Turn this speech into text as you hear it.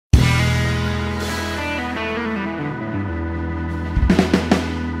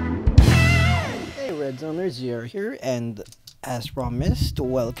Red Zoners, you're here, and as promised,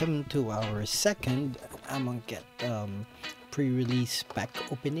 welcome to our second Amonkhet pre-release pack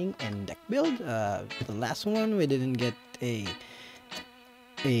opening and deck build. The last one we didn't get a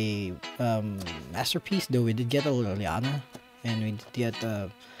masterpiece, though we did get a liliana, and we did get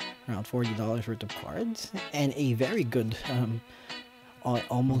around $40 worth of cards and a very good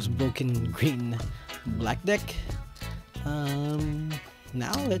almost broken green black deck.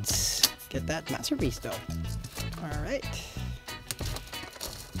 Now let's get that masterpiece though. Alright.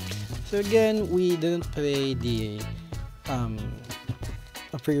 So again, we didn't play the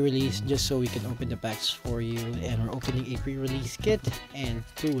a pre-release just so we can open the packs for you, and we're opening a pre-release kit and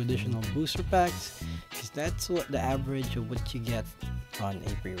 2 additional booster packs because that's what the average of what you get on a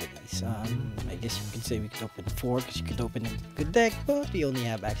pre-release. I guess you could say we could open 4 because you could open a good deck, but we only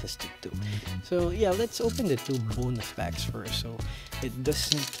have access to 2. So yeah, let's open the 2 bonus packs first so it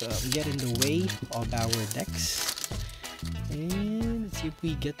doesn't get in the way of our decks. And let's see if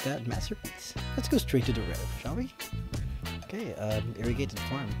we get that masterpiece. Let's go straight to the rare, shall we? Okay, irrigated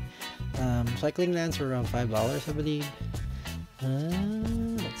farm. Cycling lands are around $5, I believe.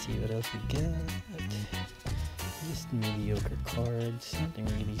 Let's see what else we get. Just mediocre cards, nothing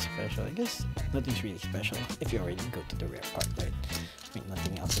really special. I guess nothing's really special if you already go to the rare part, right? I mean,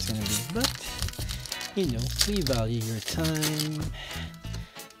 nothing else is gonna be, but you know, we value your time.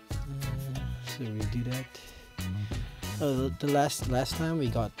 So we do that. The last time we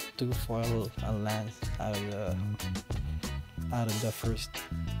got 2 foil lands out of the first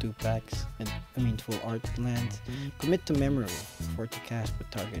 2 packs, and I mean full art lands. Commit to memory for to cast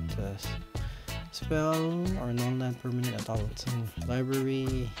but target spell or non-land permanent at all its own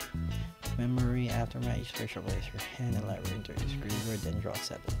library. Memory after match, special place your hand and library into your graveyard, then draw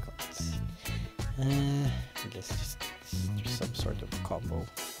 7 cards. I guess just there's some sort of combo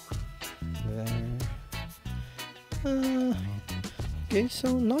there. Okay,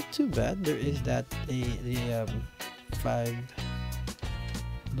 so not too bad. There is that the $5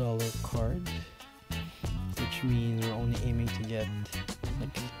 card, which means we're only aiming to get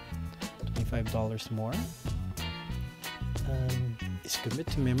like $25 more. Is commit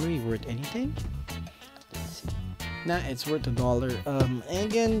to memory worth anything? Let's see. Nah, it's worth $1. And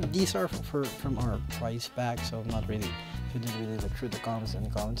again, these are from our price pack, so I'm not really didn't really look through the comments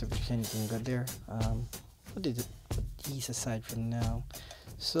if there's anything good there. Put these aside for now.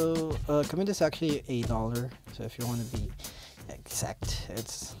 So commit is actually $1. So if you want to be exact,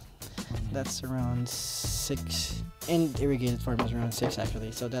 that's around 6, and irrigated farm is around 6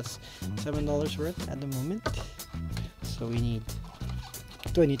 actually. So that's $7 worth at the moment. So we need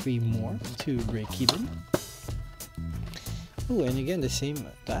 23 more to break even. Oh, and again the same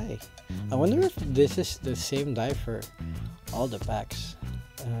die. I wonder if this is the same die for all the packs.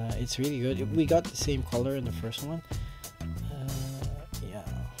 It's really good. We got the same color in the first one. Yeah,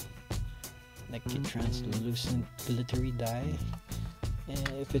 like a translucent glittery die.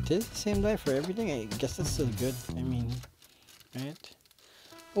 If it is the same die for everything, I guess that's still good. I mean, right?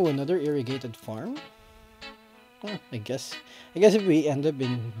 Oh, another irrigated farm. Oh, I guess if we end up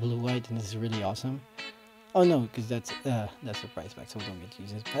in blue white, then this is really awesome. Oh no, because that's the price back, so we don't get to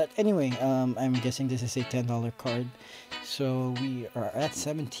use it. But anyway, I'm guessing this is a $10 card, so we are at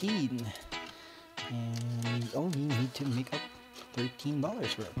 17, and we only need to make up $13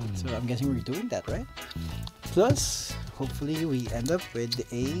 worth. So I'm guessing we're doing that, right? Plus, hopefully we end up with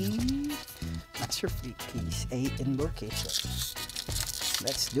a Master Fleet piece, a invocation.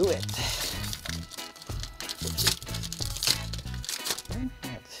 Let's do it.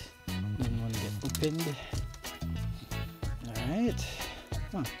 Didn't want to get opened. Alright.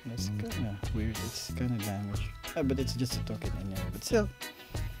 Huh, that's kinda weird. It's kinda damaged. But it's just a token anyway, but still.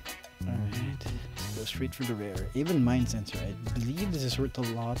 Alright. Let's go straight for the rare. Even Mind Sensor. I believe this is worth a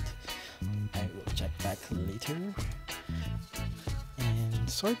lot. I will check back later. And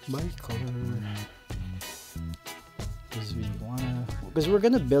sort by color. Because we're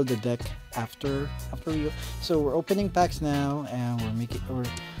gonna build the deck after we. So we're opening packs now, and we're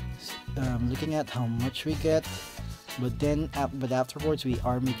looking at how much we get, but afterwards we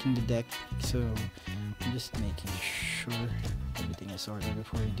are making the deck. So I'm just making sure everything is sorted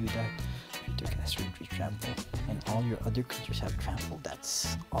before we do that. Creature cast retreat trample, and all your other creatures have trample.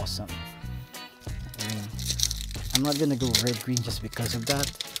 That's awesome. I'm not gonna go red green just because of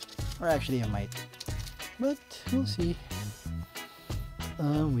that, or actually I might, but we'll see.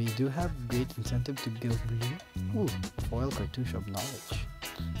 We do have great incentive to go blue. Ooh, foil Cartouche of Knowledge.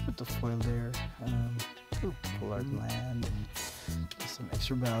 Put the foil there. Full art land. Some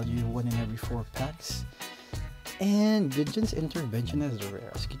extra value, 1 in every 4 packs. And Gideon's Intervention as the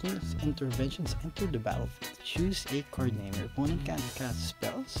rarest. Gideon's Interventions enter the battlefield. Choose a card name. Your opponent can't cast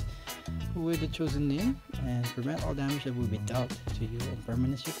spells with the chosen name and prevent all damage that will be dealt to you and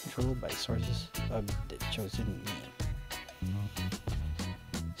permanents you control by sources of the chosen name.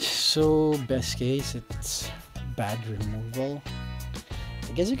 So, best case, it's bad removal.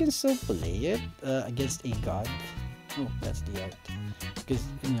 I guess you can still play it against a god. Oh, that's the art. Because,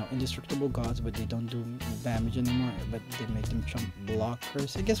 you know, indestructible gods, but they don't do damage anymore, but they make them jump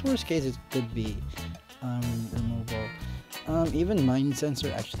blockers. I guess worst case it could be removal. Even Mind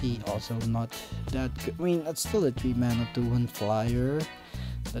Sensor actually also not that good. I mean, that's still a 3 mana 2/1 flyer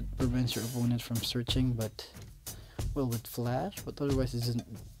that prevents your opponent from searching, but well, with flash, but otherwise it doesn't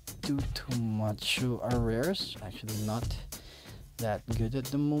do too much. So our rares actually not that good at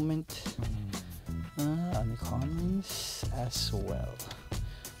the moment. Uncommons as well,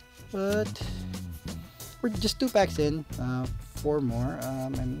 but we're just 2 packs in. 4 more.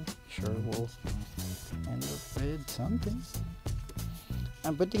 I'm sure we'll end up with something.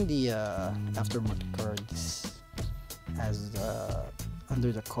 I'm putting the aftermarket cards as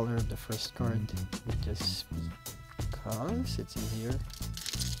under the color of the first card, just because it's easier.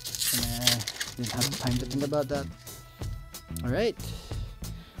 Didn't have time to think about that. Alright,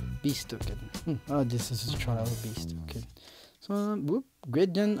 Beast Token. Oh, this is a trial Beast Token. So, whoop,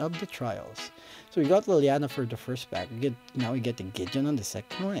 Gideon of the Trials. So we got Liliana for the first pack. Now we get the Gideon on the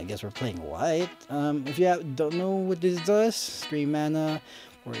second one. I guess we're playing white. If you don't know what this does, 3 mana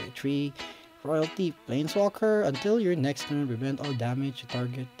for a 3 royalty planeswalker. Until your next turn, prevent all damage to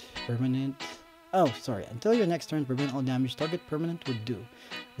target permanent. Oh, sorry. Until your next turn, prevent all damage target permanent would do.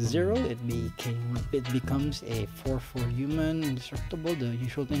 0, it becomes a 4/4 human, indestructible, the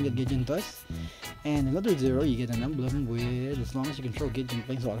usual thing that Gideon does. And another 0, you get an emblem with, as long as you control Gideon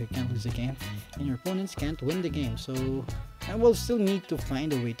planeswalker, you can't lose the game, and your opponents can't win the game. So I will still need to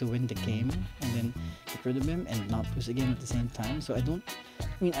find a way to win the game and then get rid of him and not lose the game at the same time. So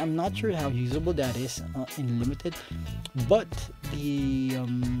I'm not sure how usable that is in limited, but the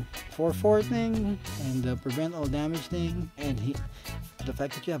 4/4 thing and the prevent all damage thing and the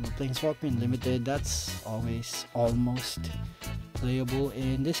fact that you have a planeswalker in limited, that's always almost playable.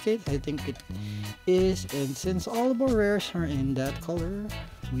 In this case, I think it is, and since all of our rares are in that color,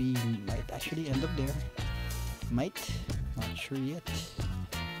 we might actually end up there. Might, not sure yet.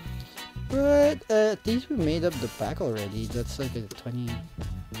 But at least we made up the pack already. That's like a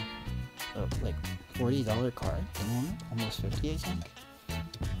like $40 card at the moment, almost 50 I think.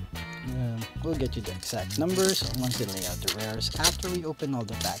 We'll get you the exact numbers once we lay out the rares after we open all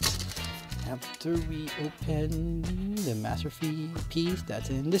the packs. After we open the masterpiece that's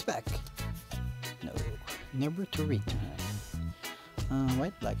in this pack. No, never to return.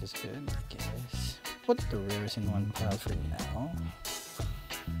 White black is good, I guess. Put the rares in one pile for now.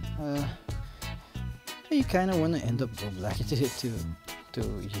 You kind of want to end up with black to use the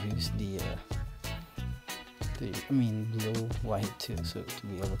blue white too, so to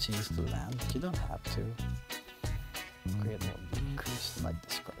be able to use the lamp. You don't have to create a curse like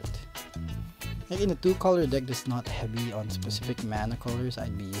this card. Like in a 2-color deck that's not heavy on specific mana colors,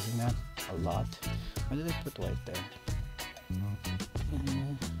 I'd be using that a lot. Why did I put white there?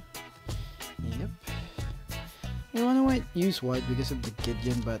 Yep. You want to use white because of the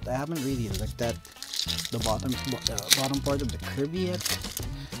Gideon, but I haven't really looked at the bottom part of the Kirby yet.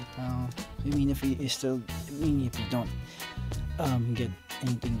 If you don't get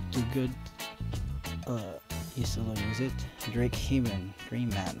anything too good, you still don't use it. Drake Haven, 3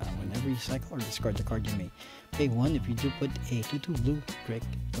 mana. Whenever you cycle or discard the card, you may pay 1. If you do put a 2/2 blue Drake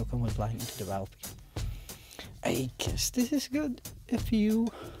token with flying into the battlefield. I guess this is good if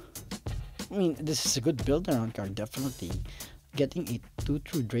you. This is a good build around card. Definitely getting a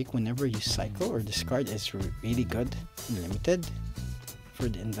 2/2 Drake whenever you cycle or discard is really good in limited for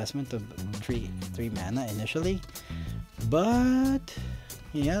the investment of 3 mana initially. But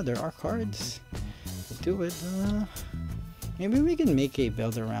yeah, there are cards to do it. Maybe we can make a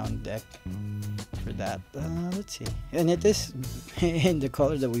build around deck for that. Let's see. And it is in the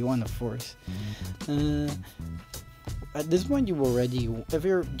color that we want to force. At this point, if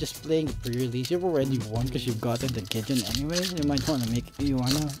you're just playing the pre-release, you've already won because you've gotten the Gideon anyway. You might want to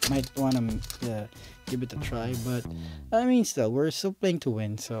give it a try, but still, we're still playing to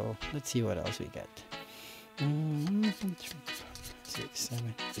win. So let's see what else we get. 6,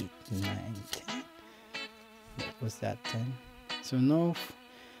 7, 8, 9, 10. Was that 10? So no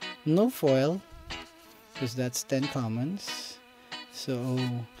foil, because that's 10 commons. So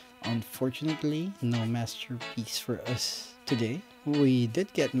unfortunately, no masterpiece for us today. We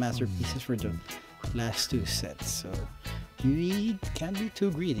did get masterpieces for the last two sets, so we can't be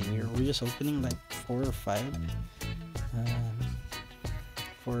too greedy. We're just opening like 4 or 5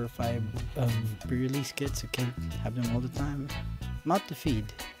 pre-release kits. You can't have them all the time. Not to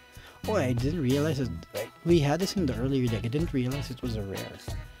feed. Oh, I didn't realize that, like, we had this in the earlier deck. I didn't realize it was a rare.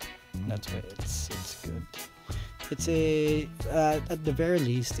 That's why it's good. It's a at the very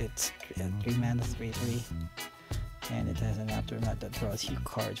least it's 3 mana 3/3, and it has an aftermath that draws you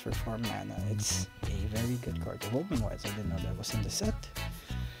cards for 4 mana. It's a very good card. Evolving wise, I didn't know that was in the set.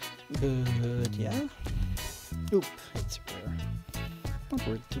 But yeah. Oop, it's rare. Not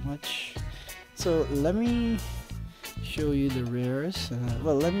worth too much. So let me show you the rares.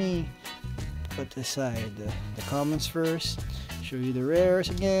 Well, let me put aside the commons first, show you the rares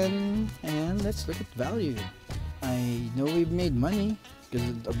again, and let's look at value. I know we've made money because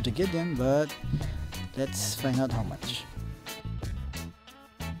of the Gideon, but let's find out how much.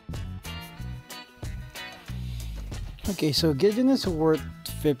 Okay, so Gideon is worth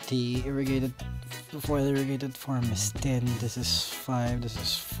 50. Irrigated foil irrigated form is 10. This is 5. This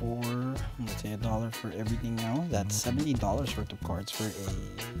is 4. Let's say $1 for everything now. That's $70 worth of cards for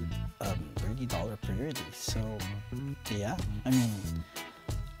a $30 pre-release. So yeah, I mean,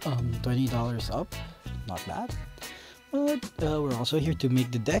 $20 up, not bad. But we're also here to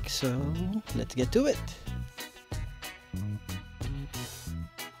make the deck, so let's get to it.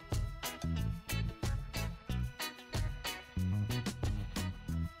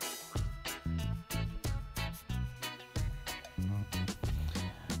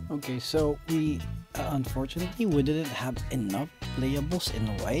 Okay, so we unfortunately we didn't have enough playables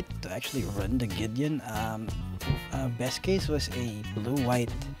in white to actually run the Gideon. Best case was a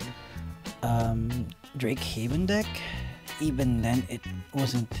blue-white Drake Haven deck. Even then, it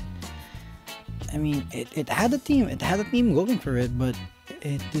wasn't. I mean, it had a team. It had a team going for it, but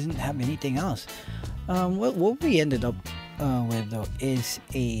it didn't have anything else. What we ended up with though is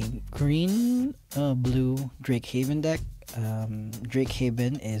a green blue Drake Haven deck. Drake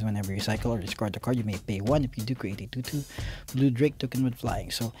Haven is whenever you cycle or discard the card, you may pay 1. If you do, create a 2/2 blue Drake token with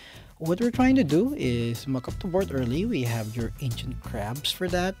flying. So what we're trying to do is muck up the board early. We have your Ancient Crabs for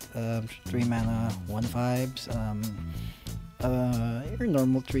that, 3 mana 1/5s, your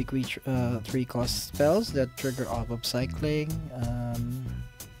normal 3 cost spells that trigger off of cycling.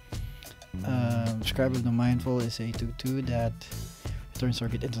 Scribe of the Mindful is a 2/2 that returns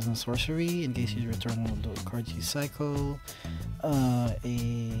target instant sorcery in case you return one of those cards you cycle.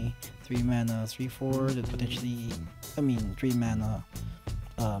 A 3 mana 3/4 that potentially, 3 mana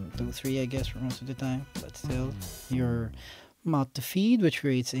 2/3 I guess for most of the time, but still. Your Mouth to Feed, which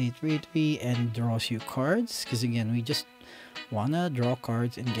creates a 3/3 and draws you cards, because again we just wanna draw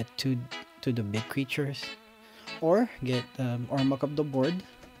cards and get to the big creatures, or get or muck up the board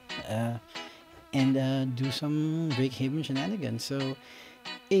and do some Drake Haven shenanigans. So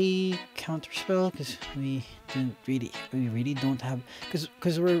a counter spell, because we really don't have,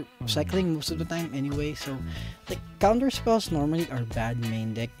 because we're cycling most of the time anyway, so like counter spells normally are bad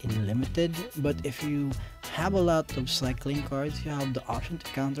main deck in limited, but if you have a lot of cycling cards, you have the option to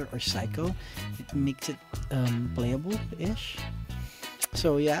counter or cycle. It makes it playable-ish.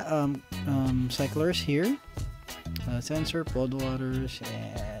 So yeah, cyclers here, Sensor, Blood Waters,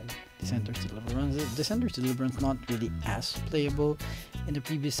 and Dissenter's Deliverance. Dissenter's Deliverance not really as playable in the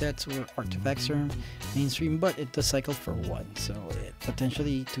previous sets where artifacts are mainstream, but it does cycle for 1, so it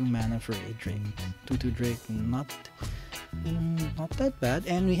potentially 2 mana for a Drake. 2/2 Drake, not that bad.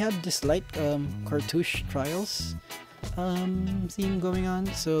 And we have this light cartouche trials theme going on.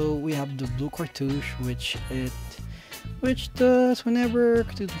 So we have the blue cartouche, which does whenever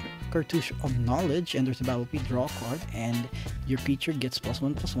cartouche of knowledge enters the battlefield, draw a card, and your creature gets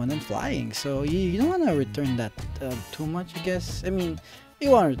 +1/+1 and flying. So you don't want to return that too much, I guess. I mean,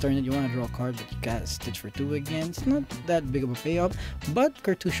 you want to return it, you want to draw a card, but you cast it for 2 again. It's not that big of a payoff. But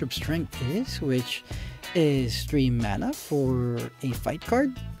Cartouche of Strength which is 3 mana for a fight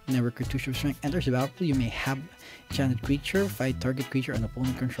card. Whenever Cartouche of Strength enters the battlefield, you may have enchanted creature fight target creature an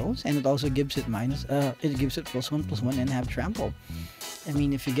opponent controls, and it also gives it +1/+1 and have trample. I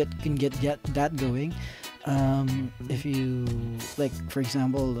mean, if you can get that going, if you like, for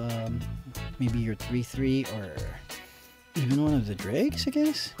example, maybe your 3/3 or even one of the Drakes, I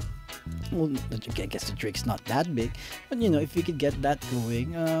guess. Well, I guess the Drake's not that big, but you know, if you could get that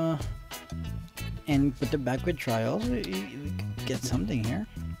going, and put it back with trials, we could get something here.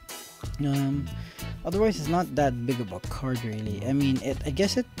 Otherwise, it's not that big of a card, really. I mean, I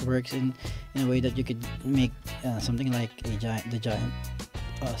guess it works in a way that you could make something like the giant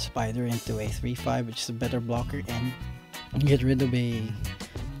spider into a 3/5, which is a better blocker, and get rid of a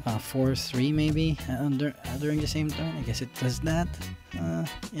 4-3 maybe during the same turn. I guess it does that.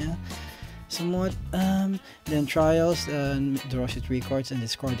 Yeah, somewhat. Then trials, draws you 3 cards and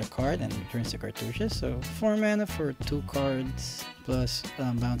discard a card and returns the cartouches. So 4 mana for 2 cards plus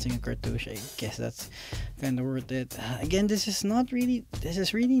bouncing a cartouche. I guess that's kind of worth it. Again, this is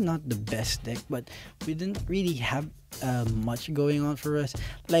really not the best deck, but we didn't really have much going on for us.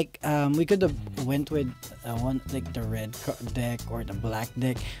 Like we could have went with one like the red deck or the black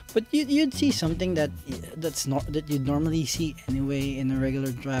deck, but you'd see something that's not that you'd normally see anyway in a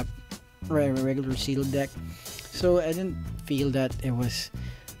regular draft, regular sealed deck. So I didn't feel that it was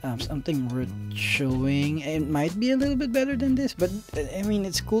something worth showing. It might be a little bit better than this, but I mean,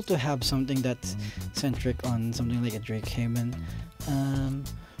 it's cool to have something that's centric on something like a Drake Haven.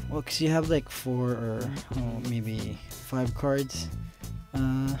 Well, because you have like 4 or maybe 5 cards.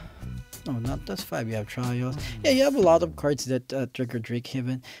 No, not just 5. You have trials. Yeah, you have a lot of cards that trigger Drake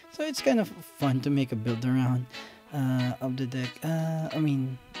Haven. So it's kind of fun to make a build around of the deck. I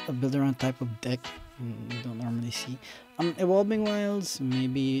mean, a build around type of deck you don't normally see. Evolving Wilds,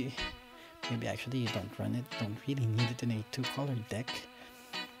 maybe actually you don't run it. Don't really need it in a 2-color deck.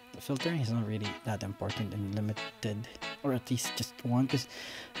 Filtering is not really that important and limited, or at least just 1, because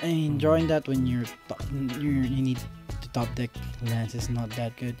I mean, drawing that when you need the top deck lands is not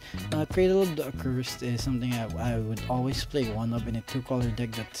that good. Cradle of the Accursed is something I would always play 1 of in a 2-color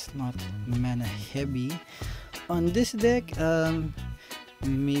deck that's not mana heavy. On this deck,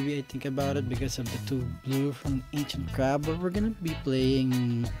 maybe I think about it because of the 2 blue from Ancient Crab, but we're gonna be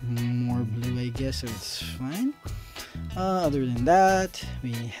playing more blue, I guess, so it's fine. Other than that,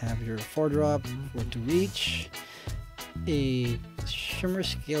 we have your 4-drop for to reach, a Shimmer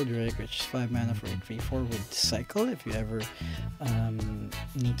Scale Drake, which is 5 mana for a 3/4 with cycle if you ever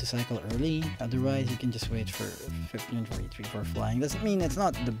need to cycle early. Otherwise, you can just wait for 15 for a 3/4 flying. Doesn't mean it's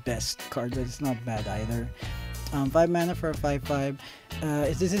not the best card, but it's not bad either. 5 mana for a 5/5.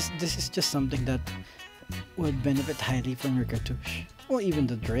 This is just something that would benefit highly from your cartouche. Well, even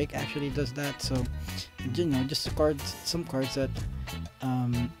the Drake actually does that. So, you know, just some cards that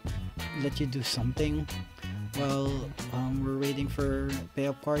let you do something while we're waiting for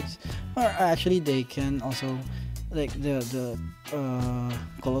payoff cards. Or actually, they can also, like the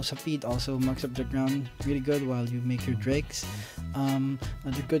Colossopede also marks up the ground really good while you make your Drakes.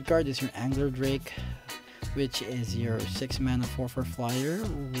 Another good card is your Angler Drake, which is your 6 mana 4/4 flyer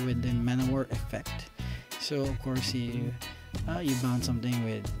with the Mana War effect. So of course you bounce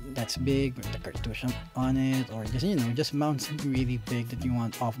something that's big with the cartouche on it, or just mount something really big that you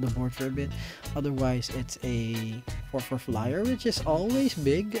want off the board for a bit. Otherwise, it's a 4/4 flyer, which is always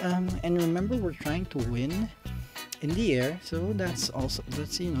big. And remember, we're trying to win in the air, so that's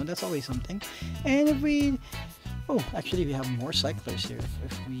always something. And if we actually we have more cyclers here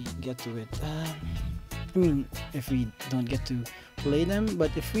if we get to it. I mean, if we don't get to play them,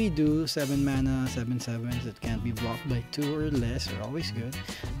 but if we do 7 mana 7/7s that can't be blocked by 2 or less are always good.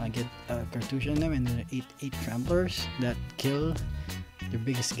 Get a cartouche on them, and then 8 tramplers that kill your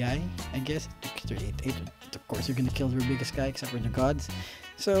biggest guy, I guess. They're 8/8, of course you're gonna kill your biggest guy except for the gods.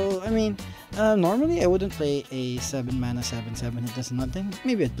 So I mean, normally I wouldn't play a 7 mana 7/7. It does nothing.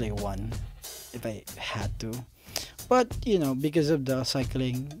 Maybe I'd play 1 if I had to. But because of the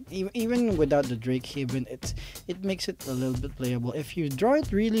cycling, even without the Drake Haven, it makes it a little bit playable. If you draw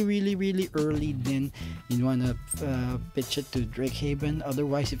it really early, then you'd wanna pitch it to Drake Haven.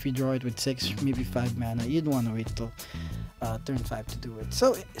 Otherwise, if you draw it with 6, maybe 5 mana, you'd wanna wait till turn 5 to do it.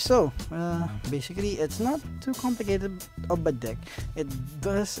 So basically, it's not too complicated of a deck. It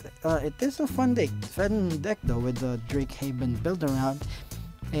is a fun deck though, with the Drake Haven build around,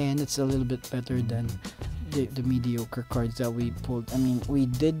 and it's a little bit better than the mediocre cards that we pulled. I mean, we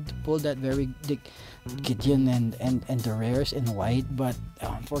did pull that very Gideon and the rares in white, but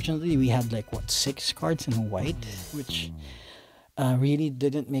unfortunately we had like 6 cards in white, which really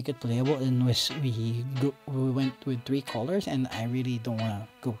didn't make it playable. And we went with 3 colors, and I really don't want to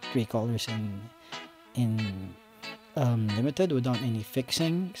go 3 colors in limited without any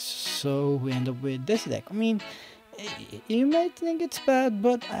fixing, so we end up with this deck. I mean, you might think it's bad,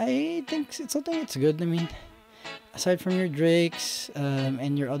 but I think it's good. I mean, aside from your Drakes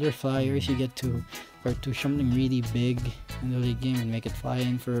and your other flyers, you get to cartouche something really big in the late game and make it fly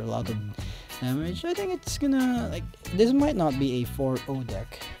in for a lot of damage. I think it's gonna, this might not be a 4-0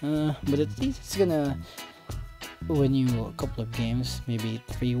 deck, but at least it's gonna win you a couple of games, maybe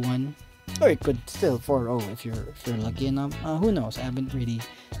 3-1. Or it could still 4-0 if you're lucky enough. Who knows? I haven't really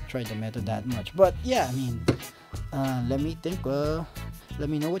tried the meta that much. But yeah, I mean, let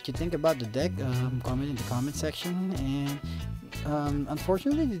me know what you think about the deck. Comment in the comment section, and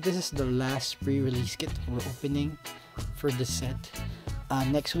Unfortunately, this is the last pre-release kit we're opening for this set.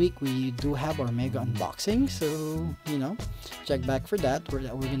 Next week we do have our mega unboxing, so you know, check back for that. We're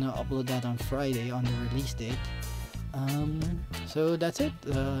gonna upload that on Friday on the release date. So that's it.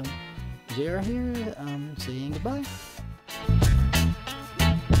 JR here, saying goodbye.